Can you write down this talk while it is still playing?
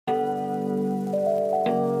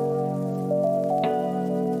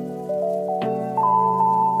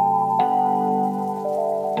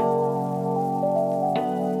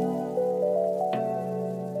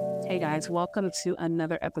guys. Welcome to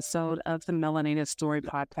another episode of the Melanated Story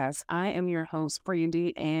Podcast. I am your host,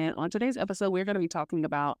 Brandy, and on today's episode, we're going to be talking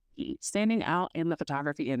about standing out in the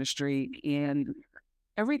photography industry. And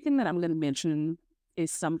everything that I'm going to mention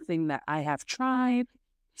is something that I have tried,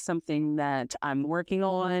 something that I'm working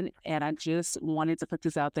on, and I just wanted to put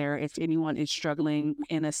this out there. If anyone is struggling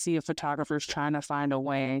in a sea of photographers trying to find a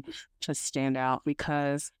way to stand out,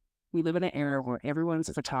 because we live in an era where everyone's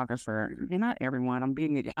a photographer, and not everyone.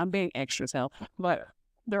 I'm being extra self, but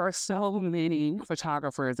there are so many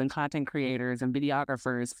photographers and content creators and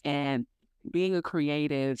videographers, and being a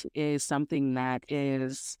creative is something that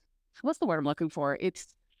is, what's the word I'm looking for?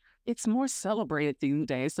 It's more celebrated these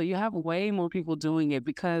days. So you have way more people doing it,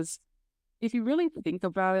 because if you really think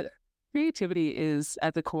about it, creativity is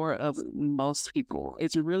at the core of most people.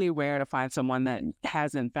 It's really rare to find someone that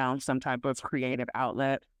hasn't found some type of creative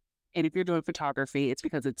outlet. And if you're doing photography, it's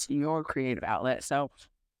because it's your creative outlet. So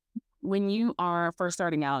when you are first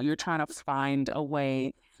starting out, you're trying to find a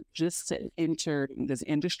way just to enter this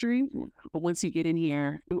industry. But once you get in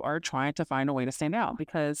here, you are trying to find a way to stand out,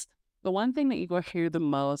 because the one thing that you will hear the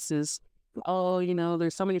most is, oh,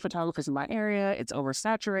 there's so many photographers in my area. It's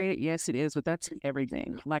oversaturated. Yes, it is, but that's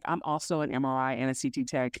everything. Like, I'm also an MRI and a CT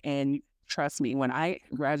tech. And trust me, when I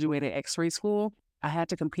graduated X-ray school, I had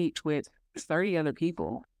to compete with 30 other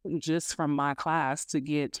people just from my class to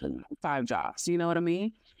get 5 jobs. You know what I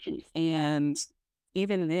mean? And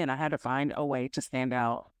even then, I had to find a way to stand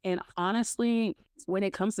out. And honestly, when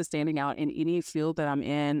it comes to standing out in any field that I'm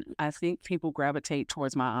in, I think people gravitate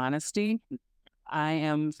towards my honesty. I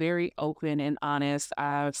am very open and honest.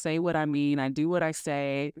 I say what I mean. I do what I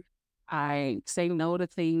say. I say no to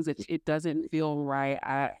things if it doesn't feel right.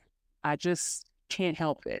 I just can't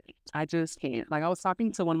help it. I just can't. Like, I was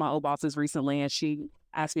talking to one of my old bosses recently, and she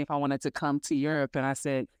asked me if I wanted to come to Europe, and I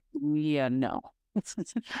said, yeah, no.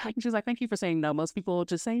 She's like, thank you for saying no. Most people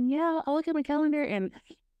just say, yeah, I'll look at my calendar. And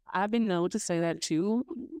I've been known to say that too,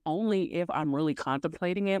 only if I'm really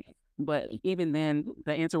contemplating it. But even then,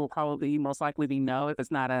 the answer will probably most likely be no if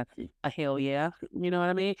it's not a hell yeah. You know what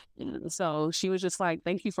I mean? So she was just like,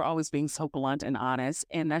 thank you for always being so blunt and honest.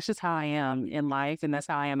 And that's just how I am in life, and that's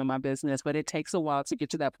how I am in my business. But it takes a while to get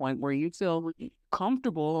to that point where you feel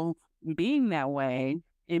comfortable being that way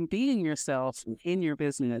and being yourself in your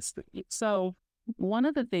business. So one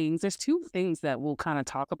of the things, there's 2 things that we'll kind of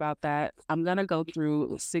talk about that. I'm going to go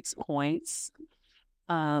through 6 points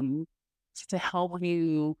to help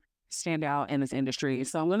you stand out in this industry.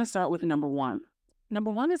 So I'm going to start with number 1. Number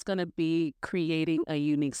 1 is going to be creating a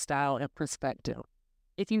unique style and perspective.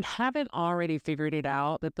 If you haven't already figured it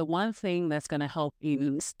out, that the one thing that's going to help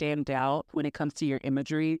you stand out when it comes to your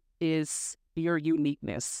imagery is your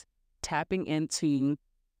uniqueness, tapping into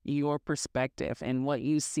your perspective and what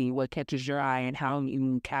you see, what catches your eye, and how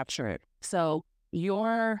you capture it. So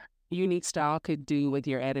your unique style could do with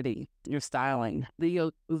your editing, your styling, the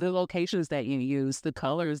locations that you use, the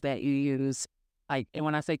colors that you use. Like, and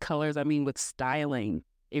when I say colors, I mean with styling,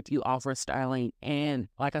 if you offer styling. And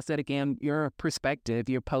like I said, again, your perspective,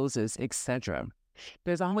 your poses, etc.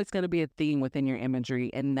 There's always going to be a theme within your imagery,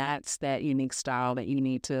 and that's that unique style that you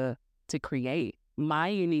need to create. My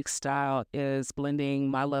unique style is blending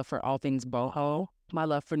my love for all things boho, my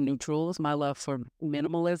love for neutrals, my love for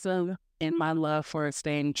minimalism, and my love for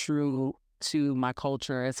staying true to my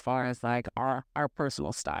culture as far as like our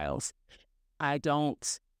personal styles. I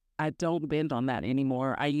don't bend on that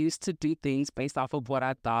anymore. I used to do things based off of what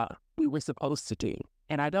I thought we were supposed to do,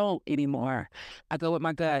 and I don't anymore. I go with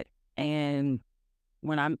my gut. And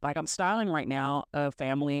when I'm styling right now a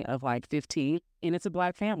family of like 15, and it's a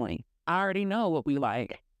Black family, I already know what we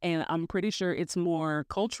like. And I'm pretty sure it's more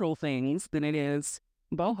cultural things than it is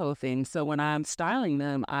boho things. So when I'm styling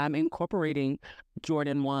them, I'm incorporating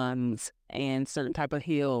Jordan 1s and certain type of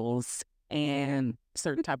heels and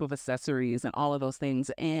certain type of accessories and all of those things.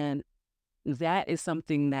 And that is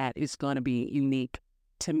something that is going to be unique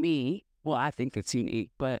to me. Well, I think it's unique,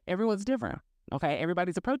 but everyone's different. Okay.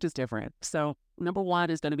 Everybody's approach is different. So number 1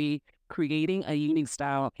 is going to be creating a unique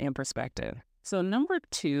style and perspective. So number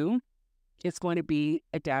 2, it's going to be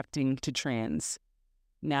adapting to trends.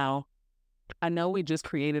 Now, I know we just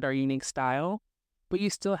created our unique style, but you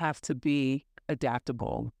still have to be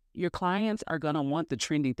adaptable. Your clients are going to want the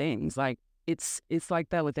trendy things. Like, it's like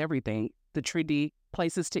that with everything. The trendy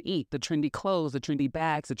places to eat, the trendy clothes, the trendy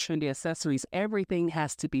bags, the trendy accessories, everything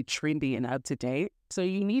has to be trendy and up to date. So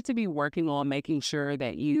you need to be working on making sure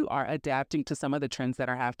that you are adapting to some of the trends that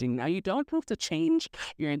are happening. Now, you don't have to change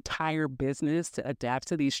your entire business to adapt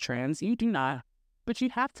to these trends. You do not. But you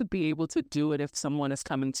have to be able to do it if someone is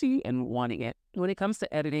coming to you and wanting it. When it comes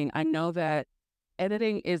to editing, I know that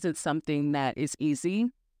editing isn't something that is easy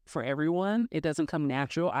for everyone. It doesn't come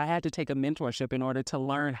natural. I had to take a mentorship in order to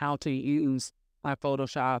learn how to use my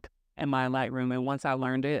Photoshop and my Lightroom. And once I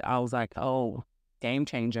learned it, I was like, oh, game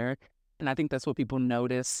changer. And I think that's what people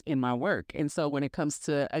notice in my work. And so when it comes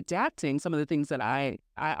to adapting, some of the things that I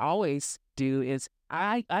always do is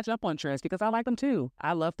I jump on trends because I like them too.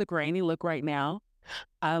 I love the grainy look right now.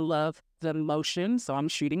 I love the motion, so I'm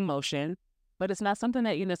shooting motion. But it's not something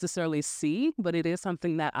that you necessarily see, but it is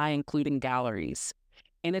something that I include in galleries.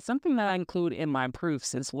 And it's something that I include in my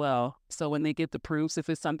proofs as well. So when they get the proofs, if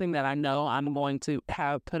it's something that I know I'm going to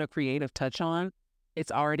have put a creative touch on,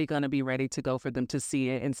 it's already going to be ready to go for them to see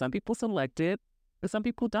it. And some people select it, and some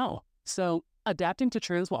people don't. So adapting to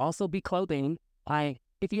trends will also be clothing. Like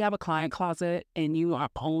if you have a client closet and you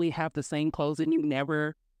only have the same clothes and you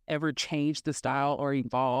never ever change the style or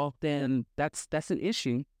evolve, then that's an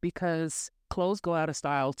issue because clothes go out of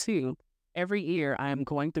style too. Every year I am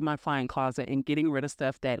going through my client closet and getting rid of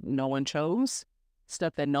stuff that no one chose,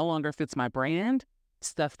 stuff that no longer fits my brand,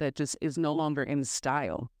 stuff that just is no longer in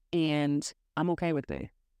style. And I'm okay with it.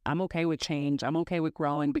 I'm okay with change. I'm okay with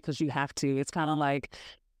growing because you have to. It's kind of like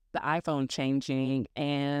the iPhone changing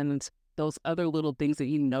and those other little things that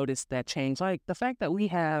you notice that change. Like the fact that we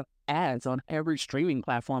have ads on every streaming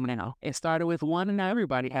platform now. It started with one and now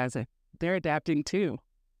everybody has it. They're adapting too.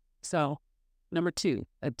 So number 2,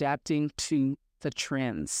 adapting to the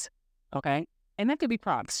trends. Okay. And that could be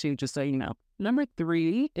props too, just so you know. Number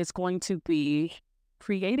 3 is going to be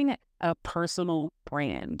creating a personal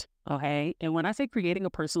brand. Okay. And when I say creating a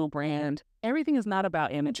personal brand, everything is not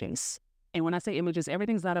about images. And when I say images,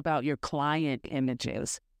 everything's not about your client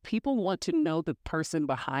images. People want to know the person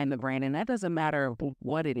behind the brand, and that doesn't matter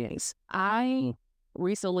what it is. I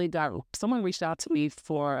recently someone reached out to me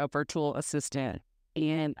for a virtual assistant,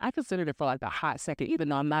 and I considered it for like a hot second, even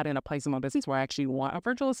though I'm not in a place in my business where I actually want a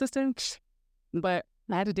virtual assistant. But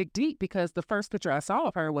I had to dig deep because the first picture I saw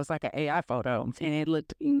of her was like an AI photo, and it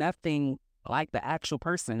looked nothing like the actual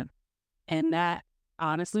person. And that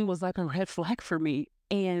honestly was like a red flag for me.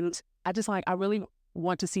 And I really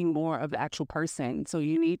want to see more of the actual person. So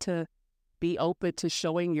you need to be open to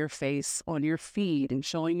showing your face on your feed and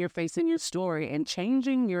showing your face in your story and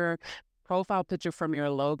changing your profile picture from your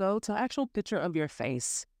logo to actual picture of your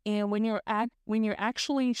face. And when you're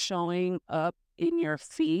actually showing up in your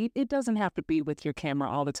feed, it doesn't have to be with your camera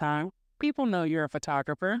all the time. People know you're a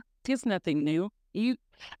photographer. It's nothing new.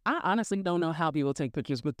 I honestly don't know how people take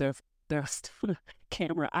pictures with their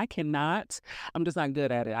camera. I cannot. I'm just not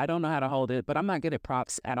good at it. I don't know how to hold it, but I'm not good at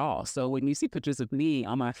props at all. So when you see pictures of me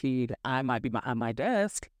on my feed, I might be on my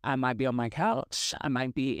desk. I might be on my couch. I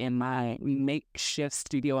might be in my makeshift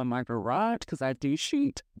studio in my garage because I do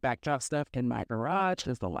shoot backdrop stuff in my garage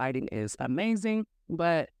because the lighting is amazing.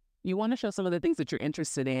 But you want to show some of the things that you're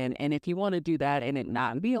interested in. And if you want to do that and it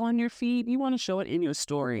not be on your feed, you want to show it in your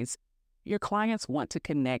stories. Your clients want to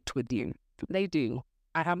connect with you. They do.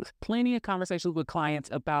 I have plenty of conversations with clients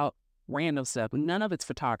about random stuff. None of it's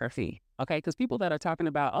photography, okay? Because people that are talking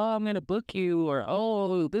about, oh, I'm going to book you, or,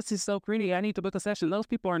 oh, this is so pretty, I need to book a session. Those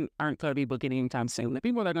people aren't going to be booking anytime soon. The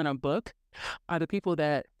people that are going to book are the people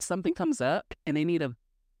that something comes up and they need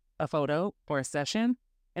a photo or a session.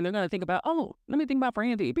 And they're going to think about, oh, let me think about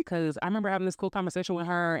Brandy because I remember having this cool conversation with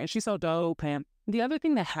her and she's so dope. And the other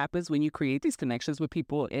thing that happens when you create these connections with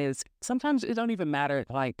people is sometimes it don't even matter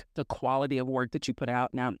like the quality of work that you put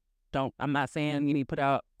out. Now, I'm not saying you need to put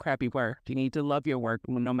out crappy work. You need to love your work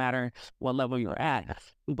no matter what level you're at.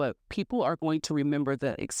 But people are going to remember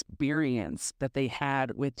the experience that they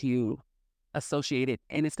had with you associated,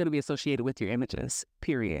 and it's going to be associated with your images,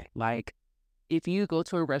 period. Like if you go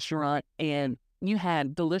to a restaurant and you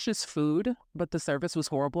had delicious food, but the service was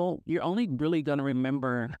horrible, you're only really going to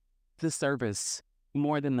remember the service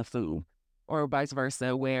more than the food. Or vice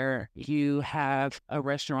versa, where you have a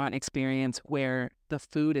restaurant experience where the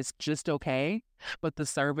food is just okay, but the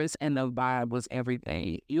service and the vibe was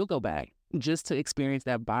everything. You'll go back just to experience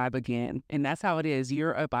that vibe again. And that's how it is.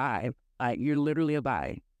 You're a vibe. Like you're literally a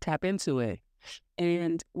vibe. Tap into it.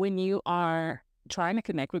 And when you are trying to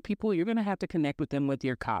connect with people, you're going to have to connect with them with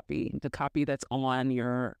your copy. The copy that's on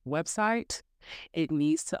your website, it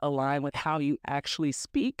needs to align with how you actually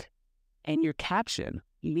speak, and your caption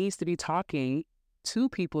needs to be talking to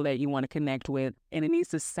people that you want to connect with, and it needs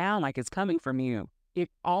to sound like it's coming from you. If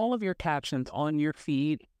all of your captions on your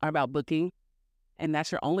feed are about booking, and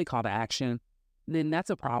that's your only call to action, then that's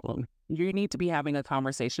a problem. You need to be having a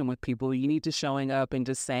conversation with people. You need to showing up and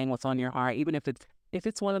just saying what's on your heart, even if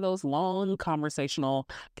it's one of those long conversational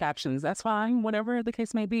captions, that's fine, whatever the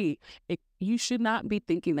case may be. You should not be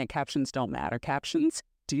thinking that captions don't matter. Captions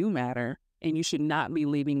do matter. And you should not be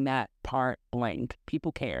leaving that part blank.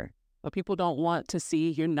 People care, but people don't want to see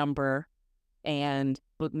your number and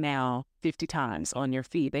look now 50 times on your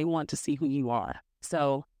feed. They want to see who you are.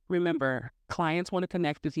 So remember, clients want to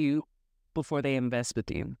connect with you before they invest with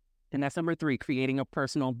you. And that's number 3, creating a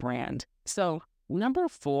personal brand. So number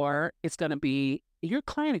 4 is going to be your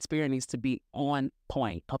client experience needs to be on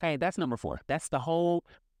point. Okay, that's number 4. That's the whole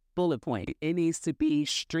bullet point. It needs to be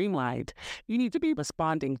streamlined. You need to be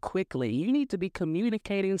responding quickly. You need to be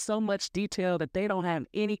communicating so much detail that they don't have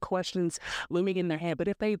any questions looming in their head. But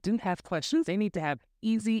if they do have questions, they need to have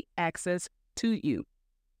easy access to you.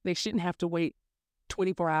 They shouldn't have to wait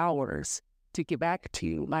 24 hours to get back to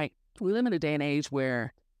you. Like, we live in a day and age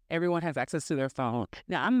where everyone has access to their phone.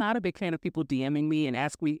 Now, I'm not a big fan of people DMing me and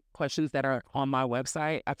asking me questions that are on my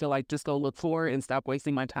website. I feel like just go look for it and stop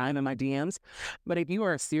wasting my time in my DMs. But if you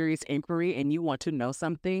are a serious inquiry and you want to know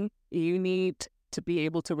something, you need to be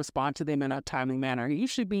able to respond to them in a timely manner. You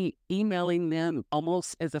should be emailing them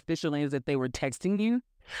almost as efficiently as if they were texting you.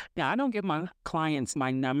 Now, I don't give my clients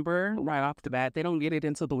my number right off the bat. They don't get it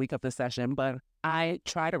until the week of the session, but I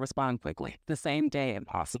try to respond quickly, the same day if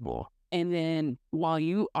possible. And then while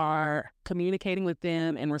you are communicating with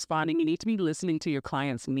them and responding, you need to be listening to your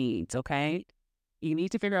client's needs, okay? You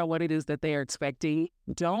need to figure out what it is that they are expecting.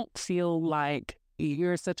 Don't feel like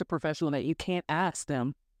you're such a professional that you can't ask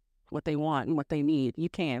them what they want and what they need. You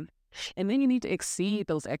can. And then you need to exceed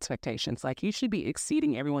those expectations. Like, you should be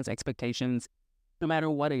exceeding everyone's expectations, no matter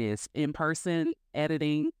what it is, in person,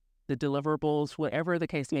 editing, the deliverables, whatever the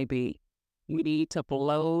case may be. You need to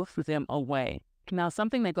blow them away. Now,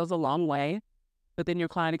 something that goes a long way within your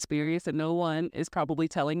client experience that no one is probably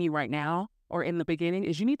telling you right now or in the beginning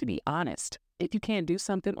is you need to be honest. If you can't do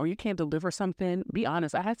something or you can't deliver something, be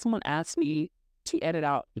honest. I had someone ask me to edit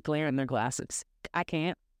out the glare in their glasses. I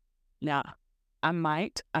can't. Now, I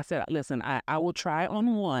might. I said, listen, I will try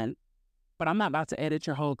on one, but I'm not about to edit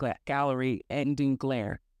your whole gallery and do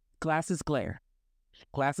glare. Glasses glare.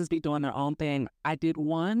 Glasses be doing their own thing. I did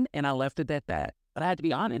one and I left it at that. But I had to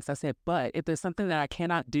be honest. I said, but if there's something that I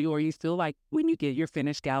cannot do, or you feel like when you get your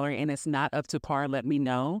finished gallery and it's not up to par, let me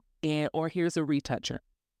know. Or here's a retoucher.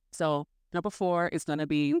 So number 4 is going to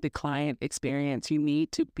be the client experience. You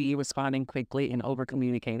need to be responding quickly and over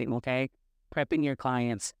communicating, okay? Prepping your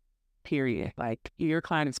clients, period. Like, your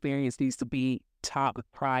client experience needs to be top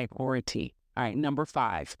priority. All right, number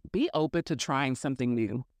 5, be open to trying something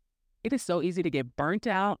new. It is so easy to get burnt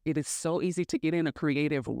out. It is so easy to get in a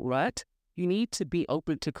creative rut. You need to be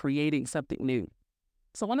open to creating something new.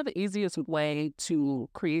 So one of the easiest way to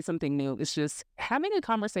create something new is just having a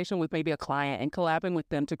conversation with maybe a client and collabing with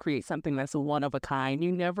them to create something that's one of a kind.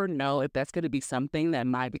 You never know if that's going to be something that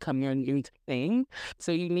might become your new thing.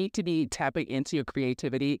 So you need to be tapping into your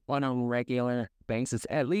creativity on a regular basis,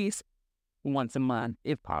 at least once a month,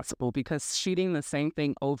 if possible, because shooting the same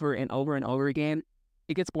thing over and over and over again,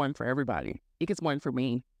 it gets boring for everybody. It gets boring for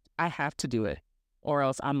me. I have to do it. Or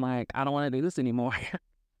else I'm like, I don't want to do this anymore.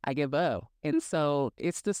 I give up. And so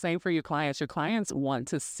it's the same for your clients. Your clients want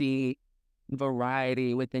to see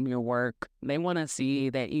variety within your work. They want to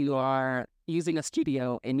see that you are using a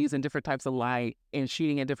studio and using different types of light and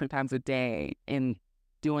shooting at different times of day and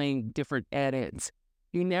doing different edits.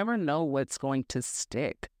 You never know what's going to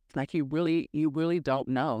stick. Like, you really don't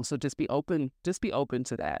know. So just be open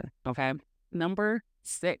to that. Okay. Number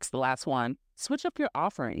 6, the last one, switch up your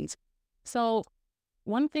offerings. So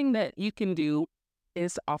one thing that you can do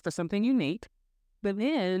is offer something unique, but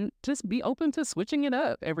then just be open to switching it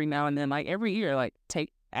up every now and then, like every year, like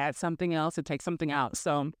add something else and take something out.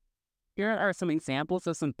 So here are some examples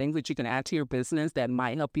of some things that you can add to your business that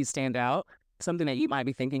might help you stand out. Something that you might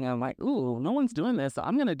be thinking of, like, ooh, no one's doing this, so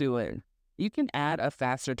I'm going to do it. You can add a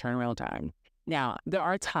faster turnaround time. Now, there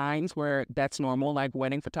are times where that's normal, like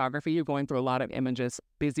wedding photography. You're going through a lot of images.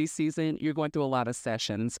 Busy season, you're going through a lot of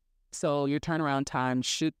sessions. So your turnaround time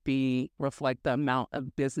should reflect the amount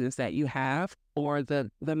of business that you have or the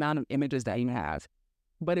amount of images that you have.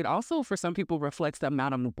 But it also, for some people, reflects the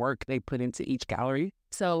amount of work they put into each gallery.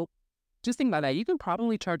 So just think about that. You can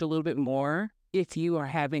probably charge a little bit more if you are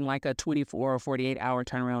having like a 24 or 48 hour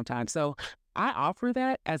turnaround time. So I offer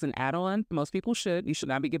that as an add-on. Most people should. You should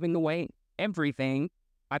not be giving away everything.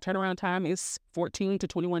 My turnaround time is 14 to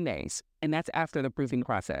 21 days, and that's after the proofing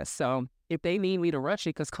process. So if they need me to rush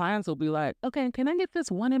it, because clients will be like, okay, can I get this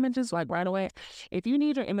one images like right away? If you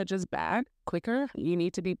need your images back quicker, you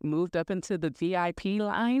need to be moved up into the VIP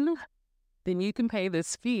line, then you can pay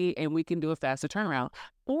this fee and we can do a faster turnaround.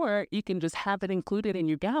 Or you can just have it included in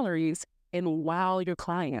your galleries and wow your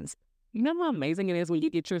clients. You know how amazing it is when you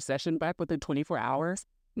get your session back within 24 hours?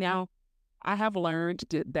 Now, I have learned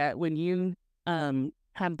that when you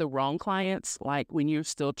have the wrong clients, like when you're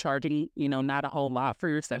still charging, not a whole lot for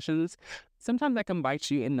your sessions, sometimes that can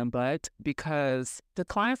bite you in the butt, because the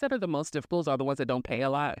clients that are the most difficult are the ones that don't pay a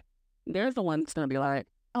lot. They're the ones that's going to be like,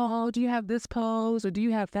 oh, do you have this pose, or do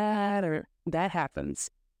you have that? Or that happens.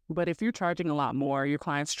 But if you're charging a lot more, your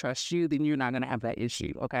clients trust you, then you're not going to have that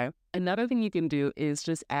issue, okay? Another thing you can do is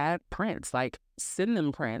just add prints, like send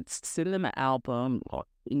them prints, send them an album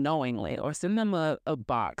knowingly, or send them a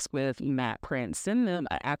box with matte prints, send them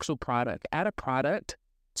an actual product, add a product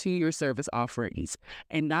to your service offerings,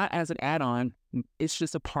 and not as an add-on. It's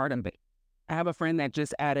just a part of it. I have a friend that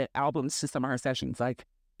just added albums to some of her sessions. Like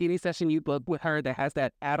any session you book with her that has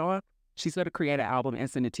that add-on, she's going to create an album and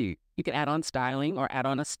send it to you. You can add on styling or add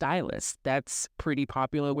on a stylist. That's pretty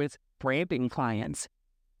popular with branding clients.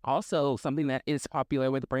 Also, something that is popular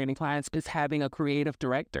with branding clients is having a creative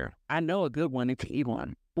director. I know a good one if you need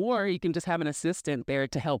one. Or you can just have an assistant there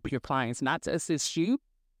to help your clients, not to assist you,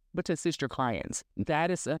 but to assist your clients. That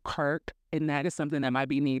is a perk, and that is something that might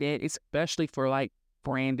be needed, especially for like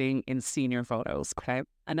branding and senior photos, okay?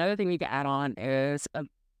 Another thing you can add on is a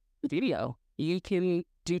video. You can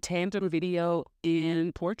do tandem video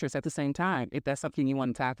in portraits at the same time, if that's something you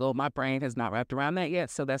want to tackle. My brain has not wrapped around that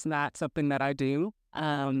yet, so that's not something that I do.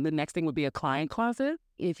 The next thing would be a client closet.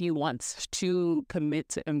 If you want to commit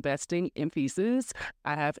to investing in pieces,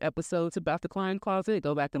 I have episodes about the client closet.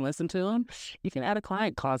 Go back and listen to them. You can add a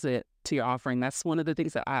client closet to your offering. That's one of the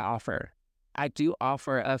things that I offer. I do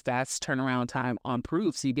offer a fast turnaround time on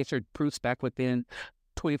proofs. You get your proofs back within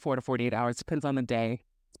 24 to 48 hours. Depends on the day.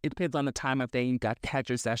 It depends on the time of day you had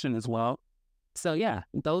your session as well. So yeah,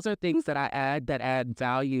 those are things that I add that add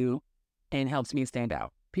value and helps me stand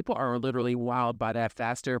out. People are literally wowed by that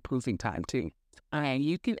faster proofing time too. And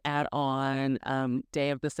you can add on day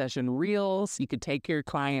of the session reels. You could take your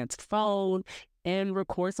client's phone and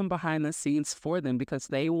record some behind the scenes for them because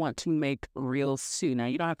they want to make reels too. Now,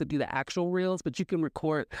 you don't have to do the actual reels, but you can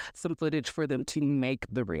record some footage for them to make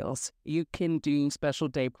the reels. You can do special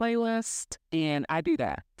day playlists, and I do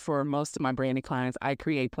that for most of my branding clients. I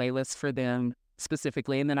create playlists for them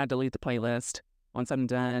specifically, and then I delete the playlist once I'm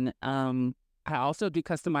done. I also do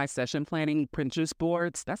customized session planning Pinterest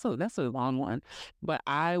boards. That's a long one, but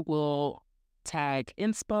I will tag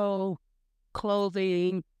inspo,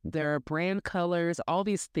 clothing, their brand colors, all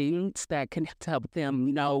these things that can help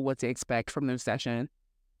them know what to expect from their session.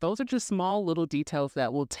 Those are just small little details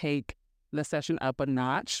that will take the session up a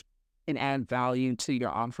notch and add value to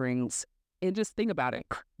your offerings. And just think about it.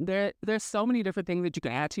 There's so many different things that you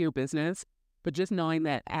can add to your business, but just knowing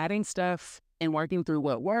that adding stuff and working through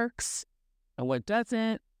what works and what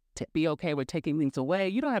doesn't, to be okay with taking things away.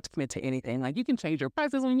 You don't have to commit to anything. Like, you can change your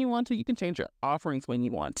prices when you want to. You can change your offerings when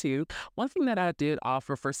you want to. One thing that I did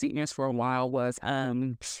offer for seniors for a while was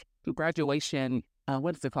graduation,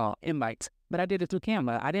 what is it called? Invites. But I did it through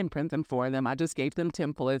Canva. I didn't print them for them. I just gave them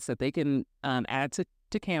templates that they can add to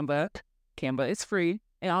Canva. Canva is free.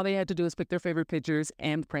 And all they had to do is pick their favorite pictures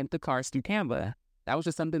and print the cards through Canva. That was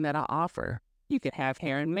just something that I offer. You can have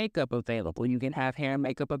hair and makeup available. You can have hair and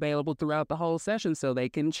makeup available throughout the whole session so they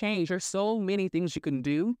can change. There's so many things you can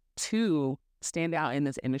do to stand out in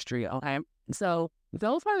this industry, okay? So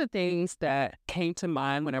those are the things that came to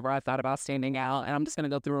mind whenever I thought about standing out, and I'm just going to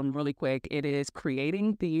go through them really quick. It is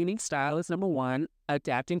creating the unique style is number 1,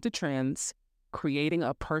 adapting to trends, creating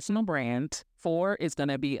a personal brand. 4 is going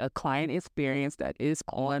to be a client experience that is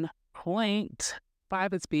on point.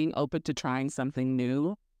 5 is being open to trying something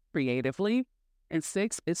new creatively. And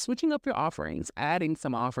 6 is switching up your offerings, adding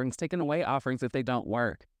some offerings, taking away offerings if they don't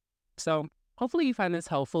work. So hopefully you find this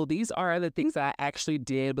helpful. These are the things that I actually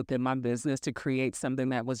did within my business to create something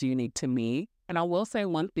that was unique to me. And I will say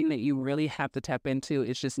one thing that you really have to tap into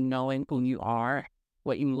is just knowing who you are,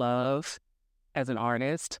 what you love as an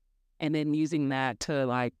artist, and then using that to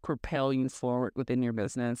like propel you forward within your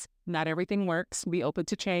business. Not everything works. Be open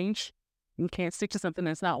to change. You can't stick to something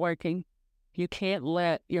that's not working. You can't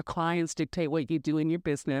let your clients dictate what you do in your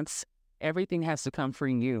business. Everything has to come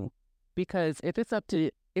from you, because if it's up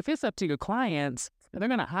to your clients, they're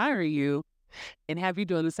going to hire you and have you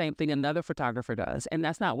doing the same thing another photographer does, and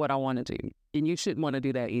that's not what I want to do, and you shouldn't want to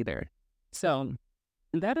do that either. So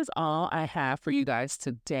that is all I have for you guys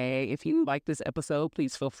today. If you like this episode,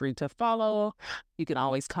 please feel free to follow. You can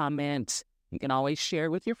always comment. You can always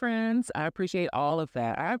share with your friends. I appreciate all of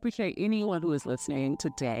that. I appreciate anyone who is listening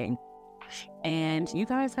today. And you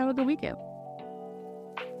guys have a good weekend.